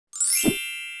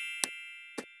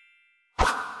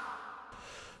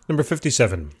Number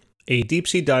 57. A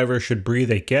deep-sea diver should breathe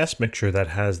a gas mixture that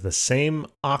has the same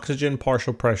oxygen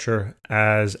partial pressure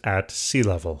as at sea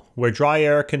level, where dry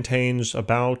air contains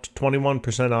about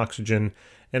 21% oxygen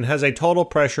and has a total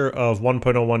pressure of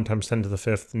 1.01 times 10 to the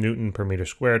fifth Newton per meter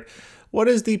squared. What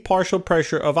is the partial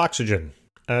pressure of oxygen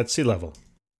at sea level?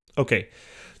 Okay,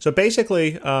 so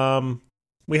basically,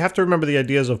 we have to remember the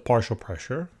ideas of partial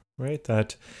pressure, right?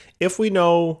 That if we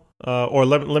know, or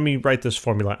let me write this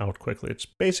formula out quickly. It's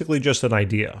basically just an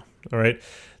idea, all right?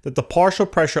 That the partial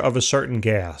pressure of a certain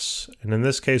gas, and in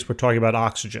this case we're talking about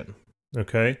oxygen,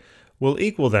 okay, will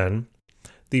equal then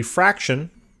the fraction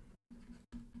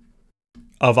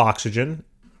of oxygen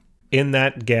in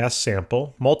that gas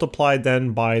sample multiplied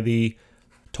then by the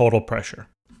total pressure.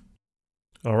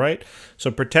 All right, so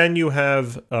pretend you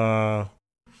have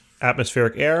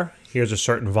atmospheric air. Here's a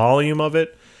certain volume of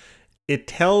it. It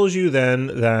tells you then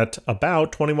that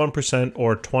about 21%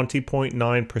 or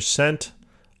 20.9%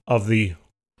 of the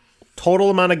total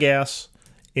amount of gas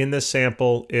in this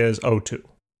sample is O2.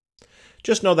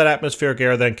 Just know that atmospheric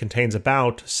air then contains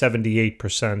about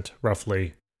 78%,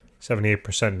 roughly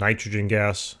 78% nitrogen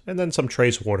gas, and then some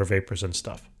trace water vapors and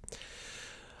stuff.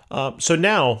 So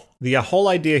now, the whole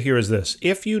idea here is this.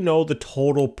 If you know the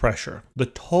total pressure, the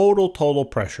total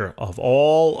pressure of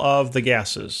all of the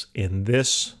gases in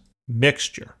this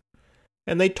mixture,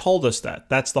 and they told us that.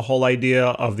 That's the whole idea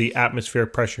of the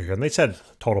atmospheric pressure here. And they said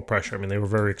total pressure. I mean, they were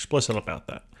very explicit about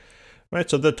that. Right,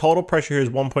 so the total pressure here is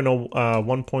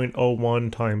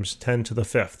 1.01 times 10 to the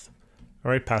fifth,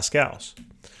 all right, pascals.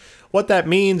 What that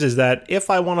means is that if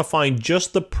I want to find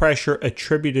just the pressure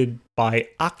attributed by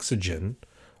oxygen,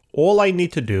 all I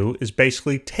need to do is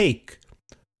basically take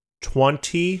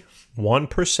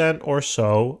 21% or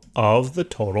so of the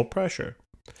total pressure.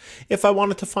 If I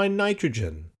wanted to find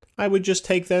nitrogen, I would just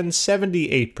take then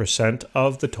 78%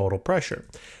 of the total pressure.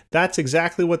 That's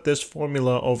exactly what this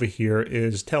formula over here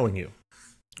is telling you.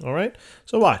 All right,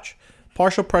 so watch.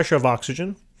 Partial pressure of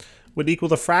oxygen would equal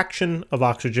the fraction of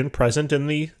oxygen present in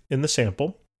the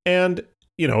sample, and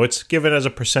you know, it's given as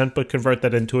a percent, but convert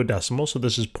that into a decimal. So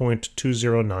this is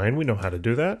 0.209. We know how to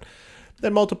do that.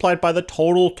 Then multiply it by the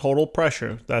total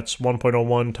pressure. That's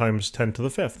 1.01 times 10 to the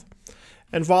fifth.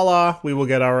 And voila, we will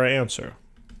get our answer.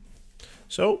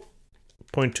 So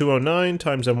 0.209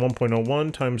 times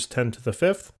 1.01 times 10 to the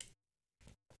fifth.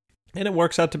 And it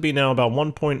works out to be now about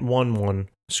 1.11,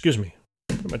 excuse me,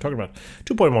 what am I talking about?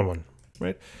 2.11,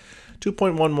 right?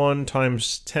 2.11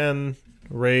 times 10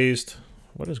 raised,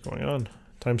 what is going on?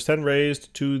 Times 10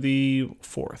 raised to the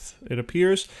fourth, it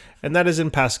appears, and that is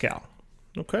in Pascal,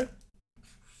 okay?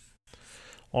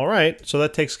 All right, so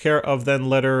that takes care of then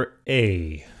letter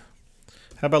A.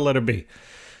 How about letter B?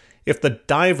 If the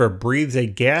diver breathes a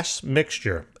gas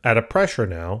mixture at a pressure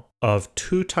now of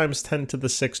 2 times 10 to the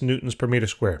 6 newtons per meter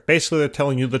squared, basically they're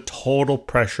telling you the total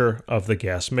pressure of the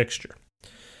gas mixture.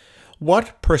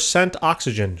 What percent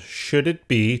oxygen should it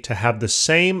be to have the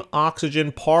same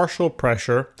oxygen partial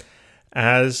pressure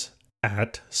as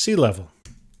at sea level?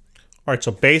 All right,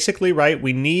 so basically, right,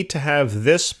 we need to have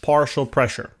this partial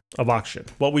pressure of oxygen,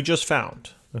 what we just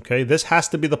found, okay? This has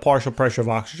to be the partial pressure of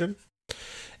oxygen.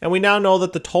 And we now know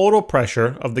that the total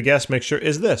pressure of the gas mixture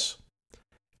is this.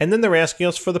 And then they're asking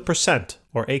us for the percent,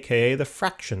 or AKA the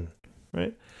fraction,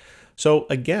 right? So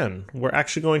again, we're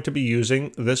actually going to be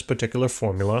using this particular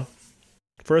formula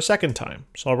for a second time.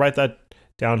 So I'll write that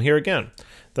down here again,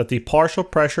 that the partial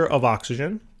pressure of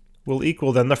oxygen will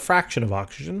equal then the fraction of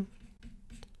oxygen,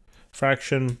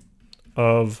 fraction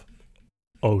of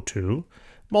O2,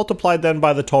 multiplied then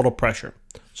by the total pressure.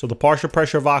 So the partial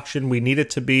pressure of oxygen, we need it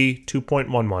to be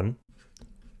 2.11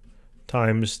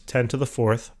 times 10 to the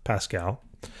fourth Pascal.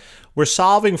 We're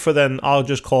solving for then, I'll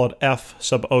just call it F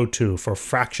sub O2 for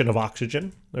fraction of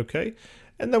oxygen, okay?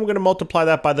 And then we're going to multiply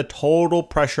that by the total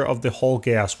pressure of the whole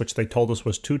gas, which they told us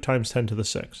was 2 times 10 to the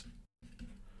sixth.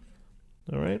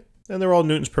 All right? And they're all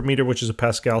newtons per meter, which is a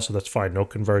Pascal, so that's fine. No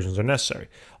conversions are necessary.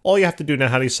 All you have to do now,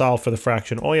 how do you solve for the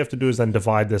fraction? All you have to do is then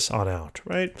divide this on out,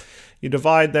 right? You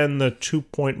divide then the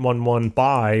 2.11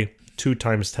 by 2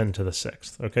 times 10 to the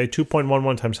sixth, okay?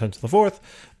 2.11 times 10 to the fourth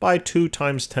by 2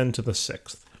 times 10 to the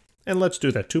sixth. And let's do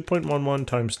that. 2.11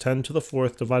 times 10 to the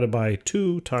fourth divided by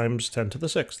 2 times 10 to the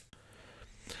sixth.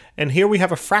 And here we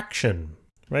have a fraction,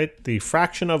 right? The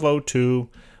fraction of O2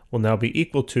 will now be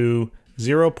equal to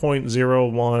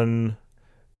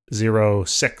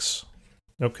 0.0106,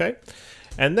 okay?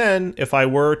 And then if I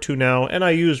were to now, and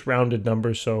I use rounded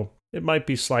numbers, so it might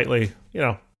be slightly, you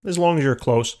know, as long as you're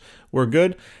close, we're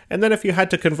good. And then if you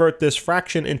had to convert this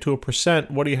fraction into a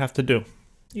percent, what do you have to do?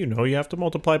 You know you have to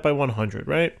multiply it by 100,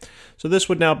 right? So this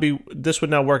would now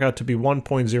work out to be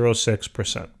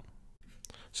 1.06%.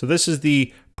 So this is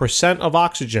the percent of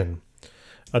oxygen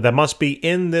that must be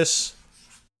in this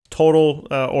total,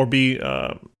 what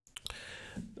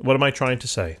am I trying to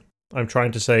say? I'm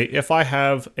trying to say if I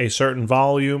have a certain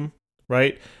volume,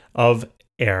 right, of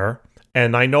air,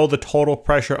 and I know the total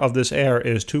pressure of this air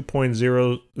is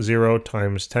 2.00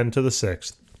 times 10 to the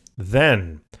 6th,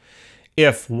 then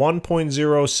if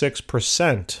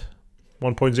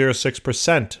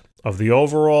 1.06% of the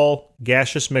overall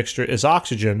gaseous mixture is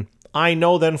oxygen, I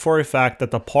know then for a fact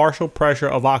that the partial pressure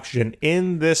of oxygen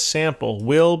in this sample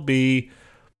will be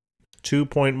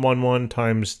 2.11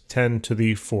 times 10 to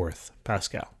the 4th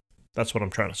Pascal. That's what I'm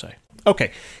trying to say.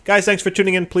 Okay, guys, thanks for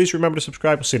tuning in. Please remember to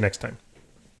subscribe. We'll see you next time.